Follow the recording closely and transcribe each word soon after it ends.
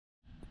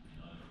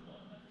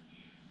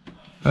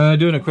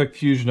Doing a quick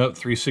Fusion Up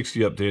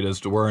 360 update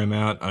as to where I'm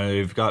at.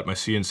 I've got my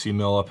CNC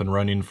mill up and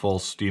running full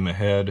steam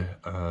ahead.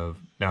 Now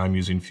I'm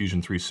using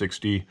Fusion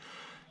 360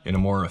 in a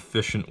more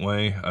efficient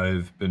way.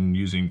 I've been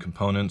using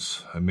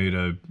components. I made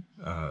a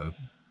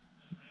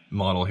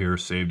model here,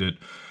 saved it.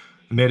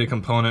 I made a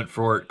component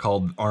for it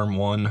called Arm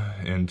 1,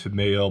 and to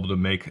be able to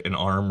make an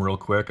arm real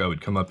quick, I would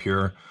come up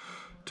here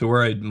to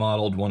where I'd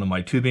modeled one of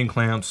my tubing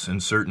clamps,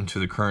 insert into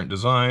the current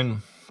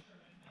design,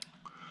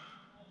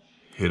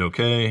 hit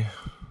OK.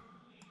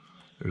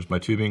 There's my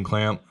tubing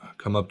clamp.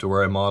 Come up to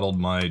where I modeled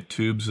my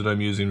tubes that I'm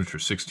using, which are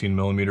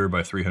 16mm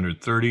by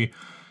 330.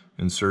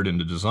 Insert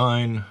into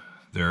design.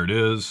 There it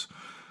is.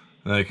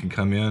 Then I can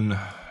come in,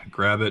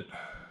 grab it,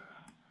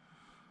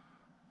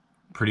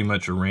 pretty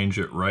much arrange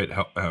it right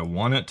how I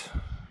want it.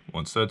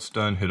 Once that's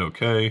done, hit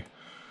OK.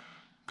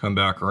 Come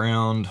back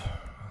around.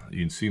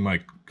 You can see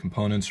my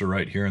components are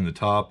right here in the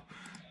top.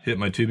 Hit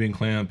my tubing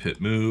clamp,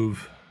 hit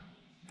move,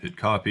 hit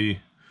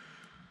copy.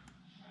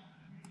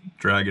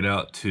 Drag it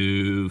out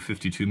to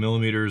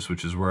 52mm,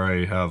 which is where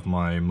I have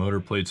my motor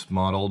plates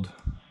modeled.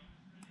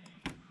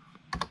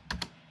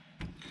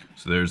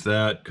 So there's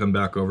that. Come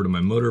back over to my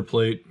motor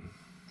plate,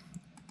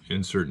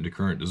 insert into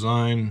current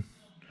design,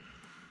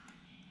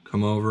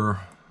 come over,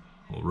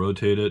 we'll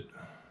rotate it,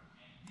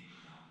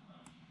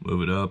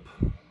 move it up,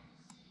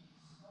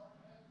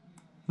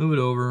 move it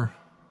over,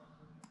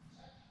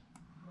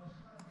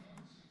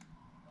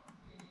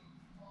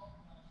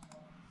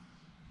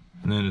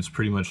 and then it's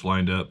pretty much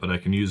lined up, but I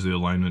can use the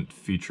alignment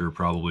feature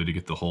probably to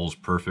get the holes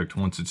perfect.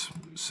 Once it's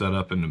set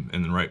up in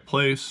the right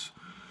place,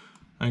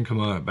 I can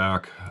come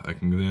back. I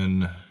can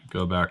then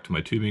go back to my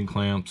tubing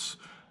clamps.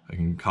 I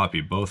can copy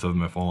both of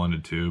them if I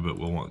wanted to, but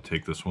we'll want to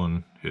take this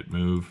one, hit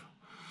move,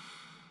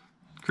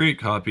 create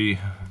copy,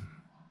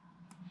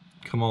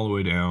 come all the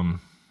way down,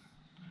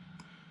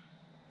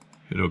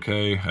 hit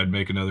OK. I'd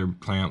make another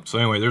clamp. So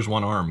anyway, there's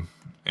one arm.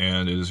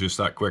 And it is just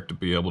that quick to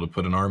be able to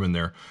put an arm in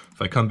there.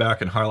 If I come back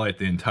and highlight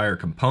the entire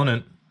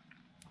component,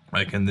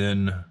 I can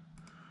then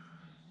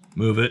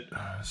move it.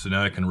 So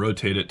now I can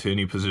rotate it to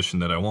any position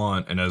that I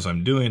want. And as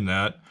I'm doing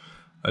that,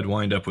 I'd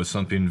wind up with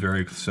something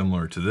very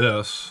similar to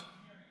this,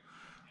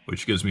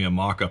 which gives me a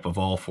mock-up of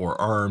all four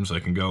arms.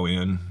 I can go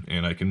in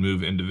and I can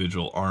move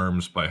individual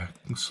arms by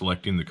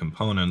selecting the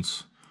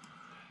components.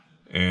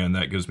 And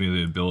that gives me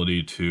the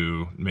ability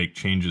to make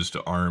changes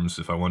to arms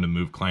if I want to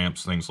move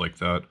clamps, things like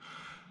that.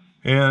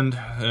 And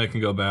then I can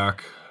go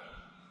back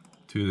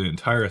to the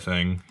entire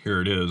thing.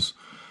 Here it is.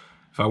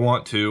 If I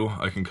want to,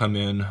 I can come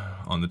in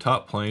on the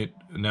top plate.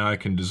 Now I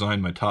can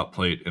design my top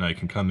plate and I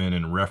can come in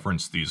and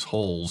reference these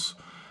holes,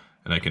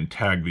 and I can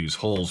tag these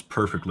holes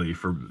perfectly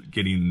for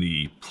getting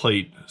the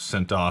plate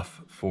sent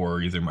off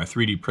for either my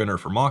 3D printer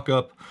for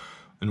mock-up.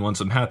 And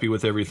once I'm happy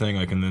with everything,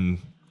 I can then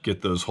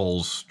get those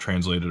holes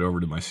translated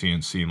over to my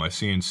CNC. My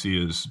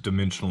CNC is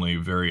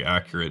dimensionally very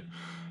accurate,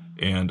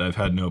 and I've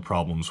had no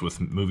problems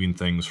with moving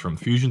things from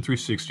Fusion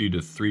 360 to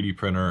 3D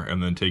printer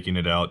and then taking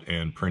it out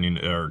and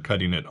printing or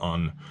cutting it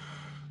on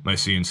my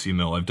CNC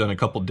mill. I've done a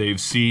couple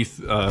Dave C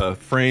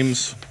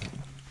frames.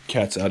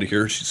 Cat's out of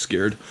here, she's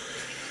scared.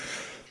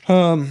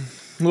 Little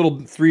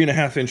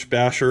 3.5-inch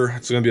basher.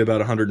 It's going to be about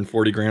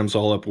 140 grams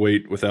all up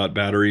weight without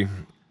battery.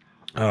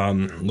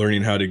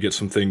 Learning how to get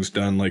some things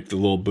done like the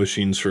little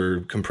bushings for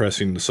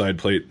compressing the side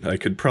plate. I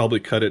could probably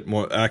cut it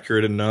more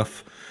accurate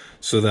enough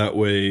so that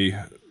way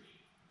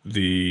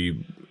the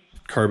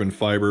carbon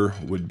fiber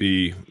would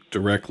be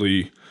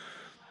directly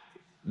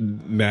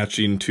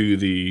matching to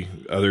the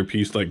other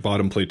piece, like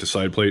bottom plate to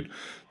side plate.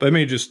 But I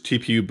may just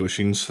TPU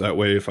bushings. That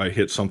way if I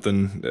hit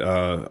something,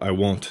 I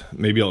won't,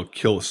 maybe I'll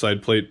kill a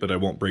side plate, but I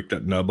won't break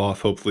that nub off.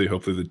 Hopefully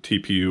the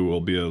TPU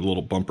will be a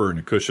little bumper and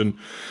a cushion.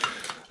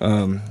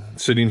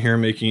 Sitting here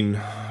making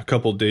a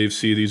couple Dave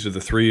C. These are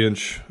the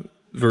 3-inch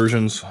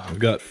versions. I've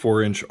got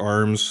 4-inch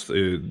arms.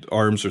 The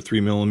arms are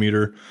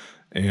 3mm.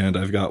 And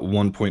I've got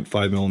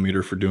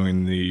 1.5mm for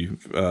doing the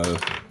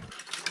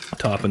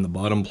top and the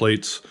bottom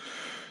plates.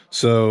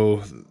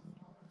 So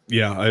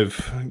yeah,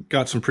 I've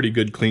got some pretty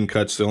good clean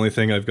cuts. The only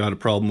thing I've got a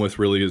problem with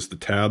really is the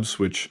tabs,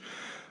 which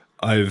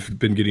I've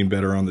been getting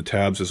better on the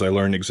tabs as I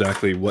learn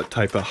exactly what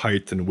type of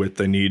height and width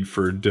I need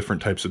for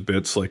different types of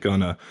bits. Like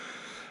on a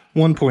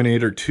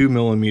 1.8 or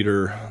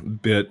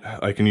 2mm bit,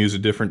 I can use a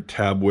different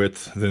tab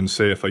width than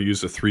say if I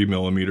use a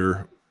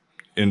 3mm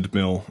end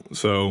mill.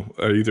 So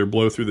I either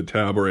blow through the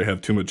tab or I have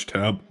too much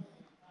tab,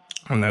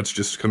 and that's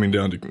just coming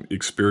down to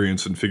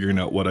experience and figuring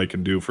out what I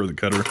can do for the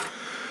cutter.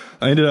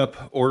 I ended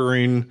up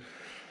ordering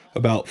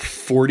about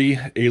 40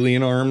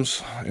 alien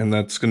arms, and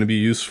that's going to be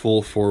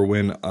useful for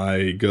when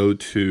I go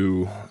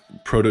to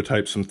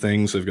prototype some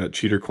things. I've got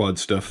cheater quad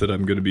stuff that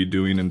I'm going to be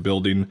doing and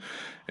building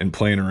and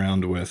playing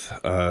around with.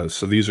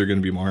 So these are going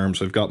to be my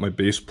arms. I've got my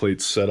base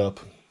plates set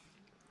up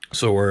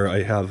so where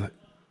I have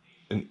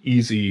an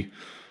easy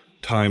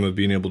time of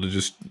being able to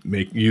just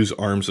use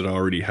arms that I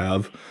already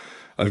have.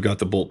 I've got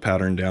the bolt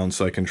pattern down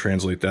so I can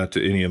translate that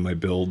to any of my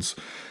builds.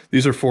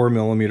 These are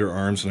 4mm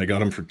arms, and I got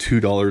them for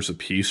 $2 a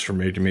piece from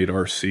Made to Made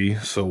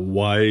RC. So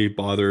why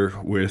bother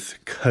with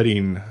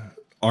cutting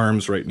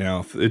arms right now.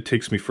 If it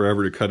takes me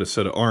forever to cut a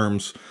set of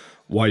arms,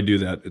 why do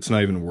that? It's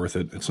not even worth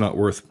it. It's not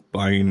worth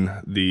buying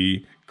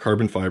the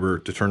carbon fiber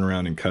to turn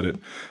around and cut it.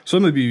 So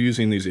I'm going to be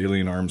using these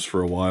alien arms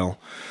for a while.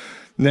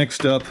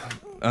 Next up,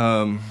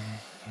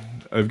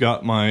 I've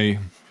got my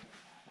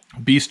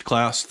Beast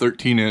Class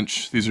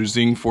 13-inch. These are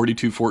Zing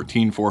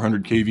 4214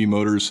 400 kV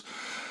motors.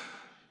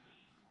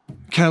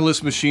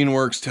 Catalyst Machine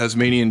Works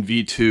Tasmanian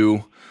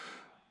V2.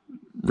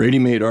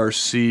 Ready-made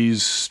RCs,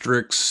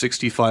 Strix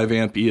 65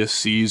 amp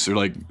ESCs are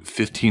like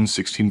 15,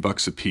 16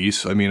 bucks a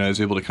piece. I mean, I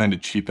was able to kind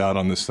of cheap out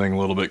on this thing a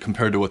little bit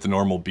compared to what the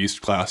normal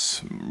Beast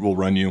Class will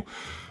run you.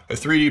 I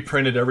 3D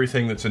printed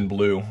everything that's in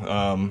blue.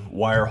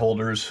 Wire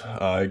holders.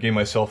 I gave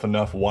myself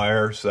enough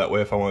wire so that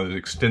way if I wanted to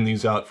extend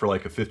these out for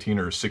like a 15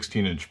 or a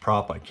 16-inch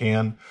prop, I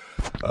can.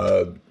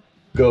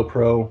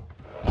 GoPro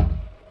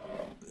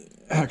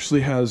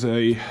actually has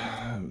a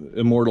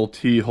Immortal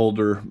T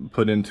holder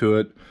put into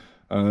it.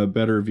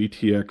 Better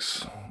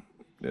VTX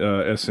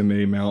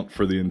SMA mount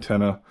for the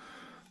antenna.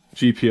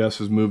 GPS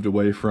has moved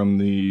away from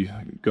the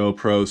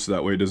GoPro, so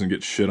that way it doesn't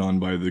get shit on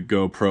by the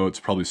GoPro.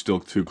 It's probably still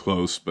too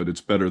close, but it's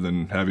better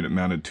than having it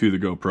mounted to the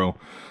GoPro.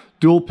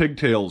 Dual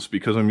pigtails,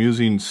 because I'm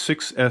using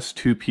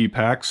 6S2P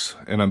packs,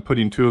 and I'm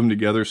putting two of them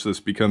together, so this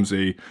becomes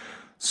a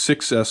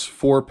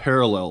 6S4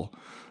 parallel.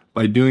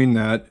 By doing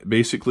that,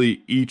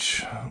 basically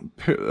each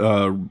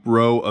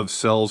row of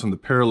cells in the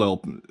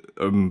parallel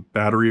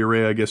battery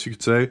array, I guess you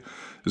could say,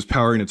 is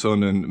powering its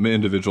own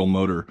individual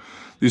motor.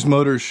 These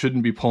motors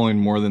shouldn't be pulling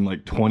more than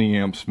like 20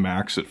 amps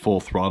max at full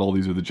throttle.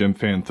 These are the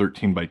GemFan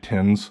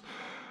 13x10s.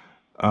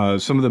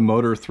 Some of the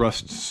motor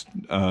thrust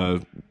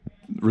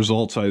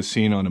results I've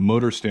seen on a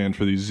motor stand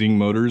for these Zing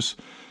motors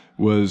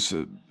was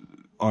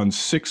on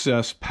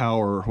 6S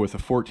power with a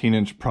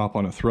 14-inch prop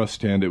on a thrust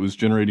stand. It was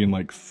generating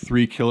like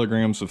 3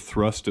 kilograms of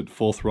thrust at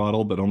full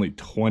throttle, but only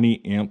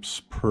 20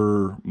 amps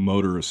per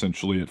motor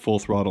essentially at full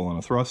throttle on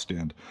a thrust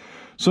stand.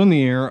 So in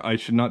the air, I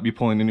should not be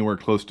pulling anywhere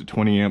close to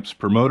 20 amps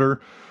per motor.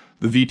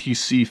 The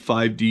VTC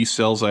 5D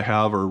cells I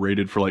have are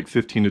rated for like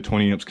 15 to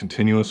 20 amps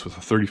continuous with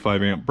a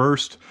 35 amp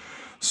burst.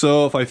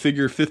 So if I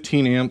figure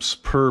 15 amps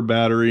per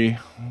battery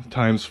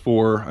times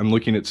 4, I'm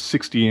looking at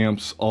 60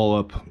 amps all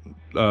up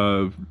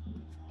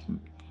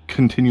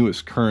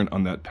continuous current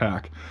on that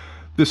pack.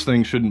 This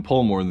thing shouldn't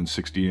pull more than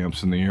 60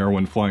 amps in the air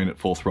when flying at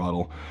full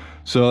throttle.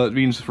 So it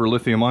means for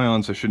lithium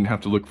ions, I shouldn't have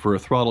to look for a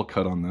throttle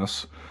cut on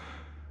this.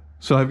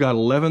 So I've got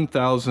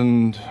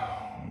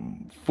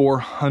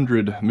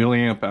 11,400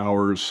 milliamp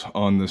hours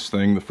on this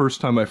thing. The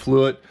first time I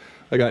flew it,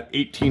 I got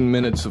 18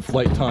 minutes of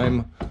flight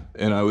time,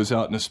 and I was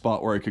out in a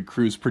spot where I could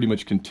cruise pretty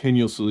much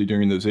continuously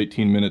during those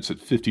 18 minutes at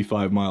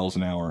 55 miles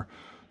an hour.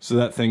 So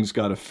that thing's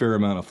got a fair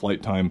amount of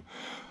flight time.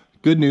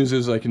 Good news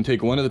is I can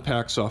take one of the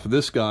packs off of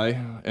this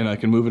guy, and I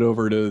can move it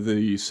over to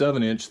the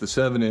 7-inch. The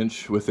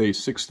 7-inch with a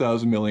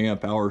 6,000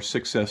 milliamp hour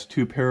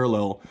 6S2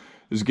 parallel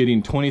is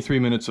getting 23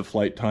 minutes of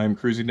flight time,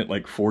 cruising at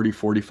like 40,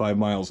 45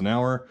 miles an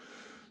hour.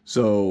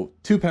 So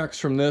 2 packs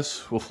from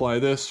this will fly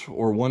this,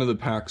 or one of the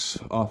packs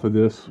off of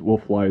this will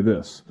fly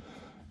this.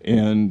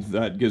 And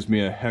that gives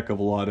me a heck of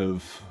a lot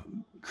of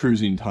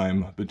cruising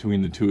time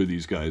between the two of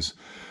these guys.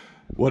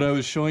 What I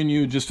was showing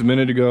you just a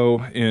minute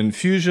ago in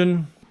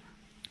Fusion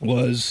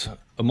was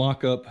a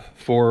mock-up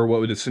for what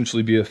would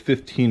essentially be a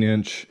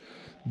 15-inch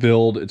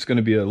build. It's going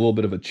to be a little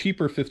bit of a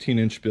cheaper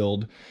 15-inch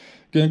build.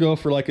 Gonna go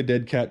for like a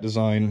dead cat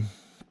design.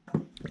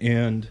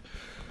 And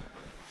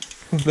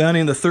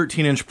mounting the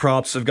 13-inch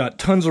props, I've got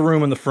tons of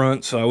room in the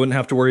front, so I wouldn't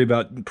have to worry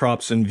about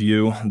props in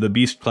view. The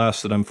Beast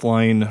Class that I'm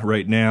flying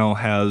right now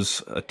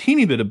has a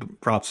teeny bit of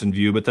props in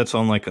view, but that's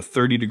on like a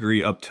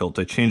 30-degree up tilt.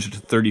 I changed it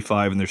to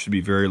 35, and there should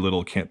be very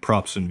little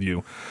props in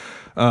view.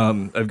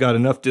 I've got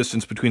enough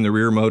distance between the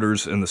rear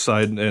motors and the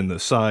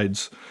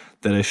sides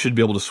that I should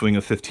be able to swing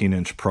a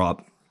 15-inch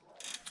prop.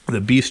 The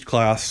Beast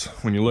Class,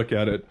 when you look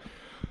at it,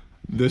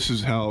 this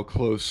is how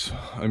close,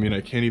 I mean,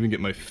 I can't even get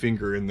my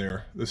finger in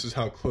there. This is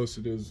how close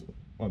it is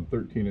on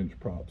 13-inch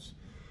props.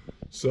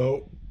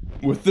 So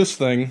with this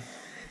thing,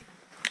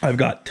 I've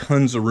got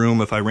tons of room.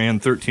 If I ran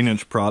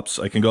 13-inch props,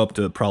 I can go up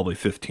to probably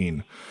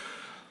 15.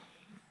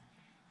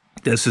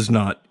 This is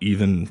not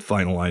even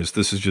finalized.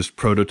 This is just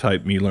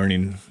prototype me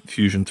learning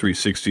Fusion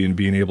 360 and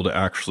being able to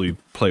actually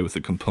play with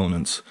the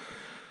components.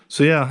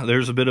 So yeah,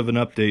 there's a bit of an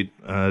update.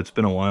 It's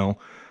been a while.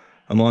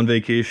 I'm on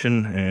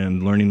vacation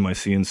and learning my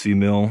CNC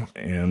mill,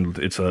 and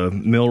it's a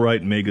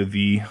Millwright Mega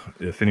V.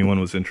 If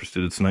anyone was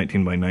interested, it's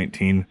 19 by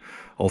 19.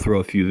 I'll throw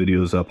a few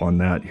videos up on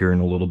that here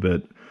in a little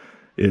bit.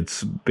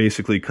 It's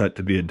basically cut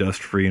to be a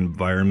dust-free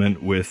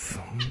environment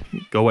with...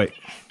 Go away.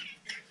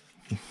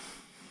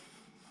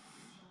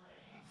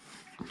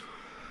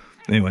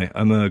 Anyway,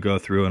 I'm going to go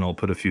through and I'll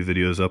put a few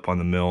videos up on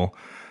the mill,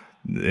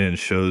 and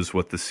shows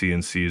what the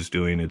CNC is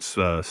doing. It's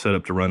set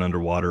up to run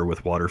underwater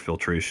with water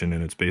filtration,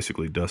 and it's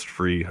basically dust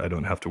free. I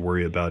don't have to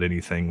worry about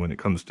anything when it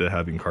comes to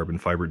having carbon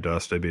fiber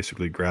dust. I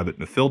basically grab it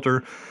in a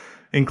filter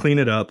and clean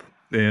it up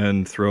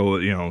and throw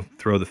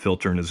the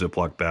filter in a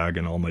Ziploc bag,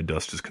 and all my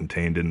dust is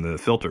contained in the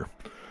filter.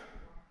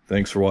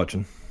 Thanks for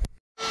watching.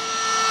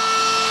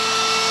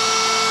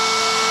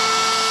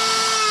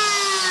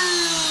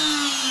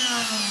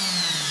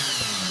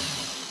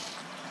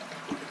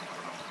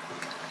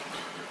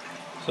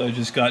 So I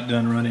just got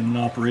done running an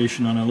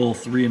operation on a little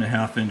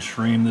 3.5-inch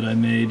frame that I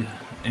made,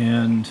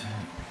 and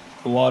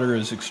the water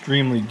is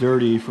extremely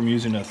dirty from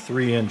using a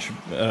 3-inch,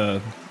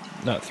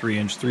 not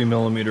 3-inch,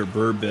 3mm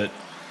burr bit.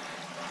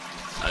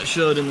 I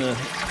showed in the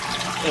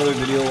other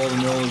video while the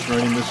mill was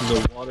running, this is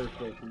a water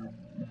filter.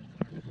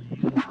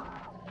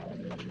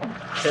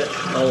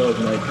 Catch all of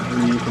my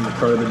debris from the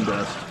carbon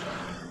dust.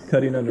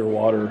 Cutting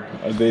underwater,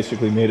 I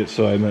basically made it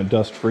so I'm in a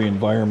dust-free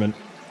environment.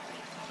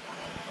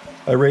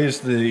 I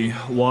raised the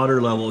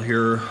water level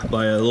here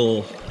by a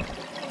little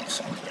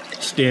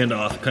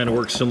standoff. It kind of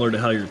works similar to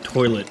how your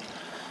toilet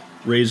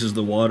raises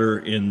the water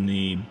in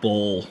the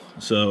bowl.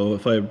 So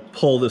if I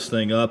pull this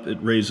thing up, it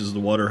raises the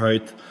water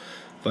height.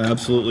 If I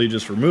absolutely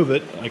just remove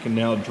it, I can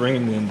now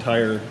drain the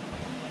entire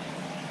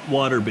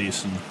water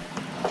basin.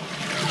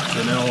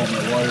 So now all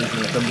my water is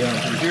going to come down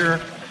through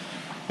here.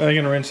 And I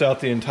can rinse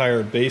out the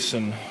entire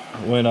basin.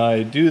 When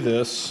I do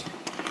this,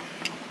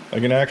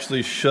 I can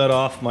actually shut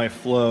off my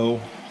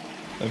flow.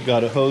 I've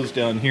got a hose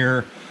down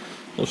here.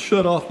 I'll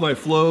shut off my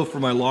flow for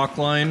my lock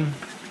line,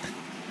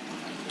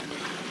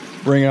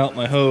 bring out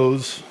my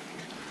hose,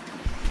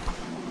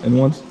 and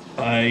once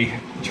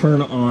I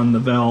turn on the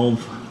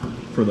valve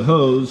for the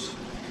hose,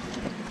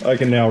 I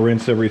can now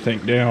rinse everything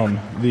down.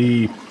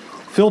 The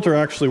filter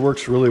actually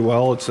works really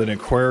well. It's an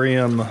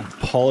aquarium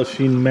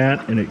polishing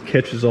mat, and it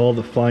catches all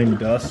the fine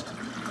dust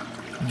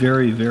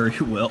very, very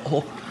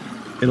well.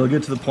 It'll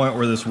get to the point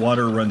where this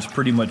water runs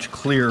pretty much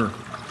clear,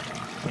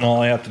 and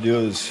all I have to do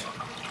is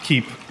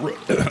keep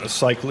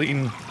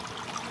cycling.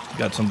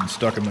 Got something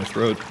stuck in my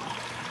throat.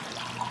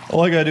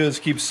 All I gotta do is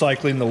keep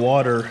cycling the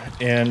water,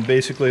 and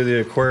basically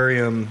the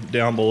aquarium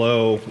down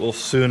below will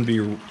soon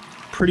be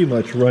pretty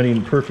much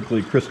running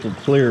perfectly crystal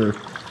clear,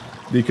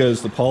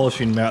 because the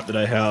polishing mat that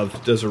I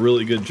have does a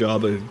really good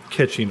job of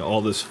catching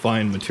all this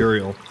fine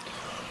material.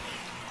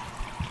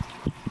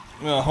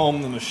 I'm gonna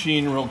home the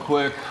machine real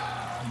quick,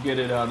 get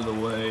it out of the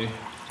way,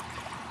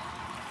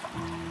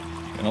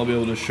 and I'll be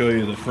able to show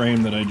you the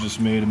frame that I just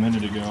made a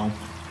minute ago.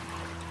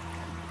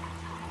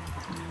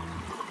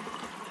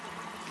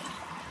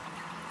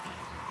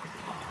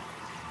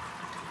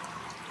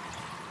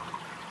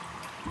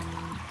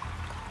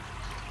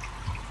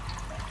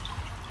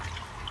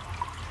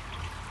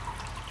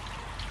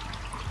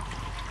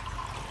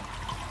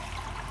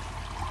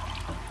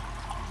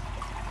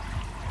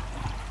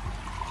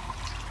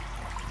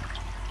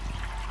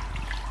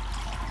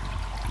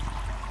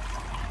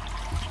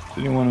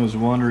 If anyone was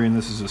wondering,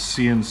 this is a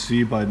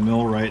CNC by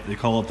Millwright. They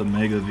call it the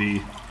Mega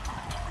V.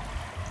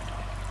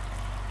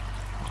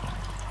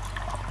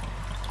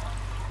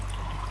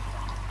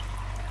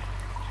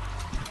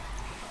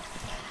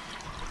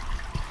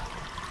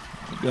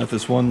 I've got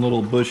this one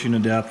little bushing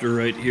adapter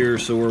right here,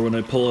 so where when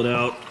I pull it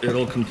out,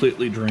 it'll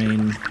completely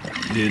drain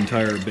the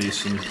entire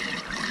basin.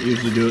 I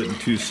usually do it in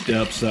 2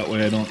 steps, that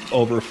way I don't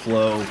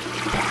overflow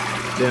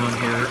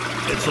down here.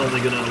 It's only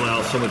going to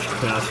allow so much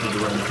capacity to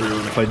run through.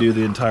 If I do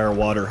the entire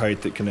water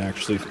height, it can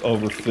actually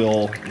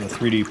overfill the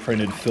 3D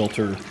printed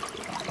filter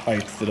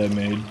height that I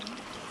made.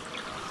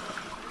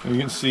 You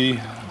can see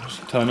there's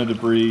a ton of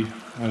debris.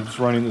 I was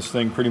running this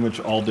thing pretty much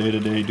all day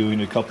today,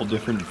 doing a couple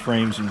different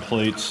frames and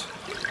plates.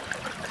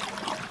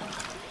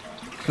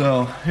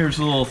 So here's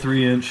a little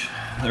 3-inch,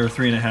 or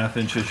 3.5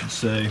 inch I should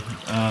say.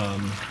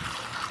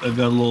 I've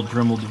got a little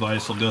Dremel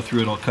device. I'll go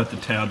through it, I'll cut the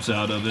tabs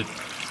out of it.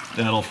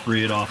 That'll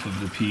free it off of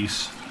the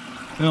piece.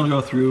 Then I'll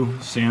go through,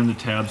 sand the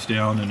tabs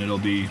down, and it'll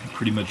be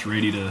pretty much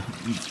ready to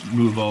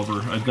move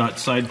over. I've got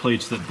side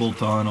plates that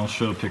bolt on. I'll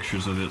show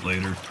pictures of it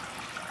later.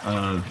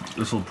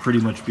 This will pretty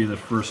much be the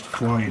first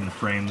flying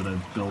frame that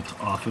I've built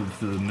off of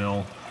the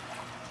mill.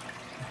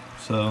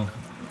 So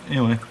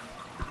anyway,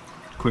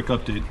 quick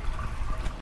update.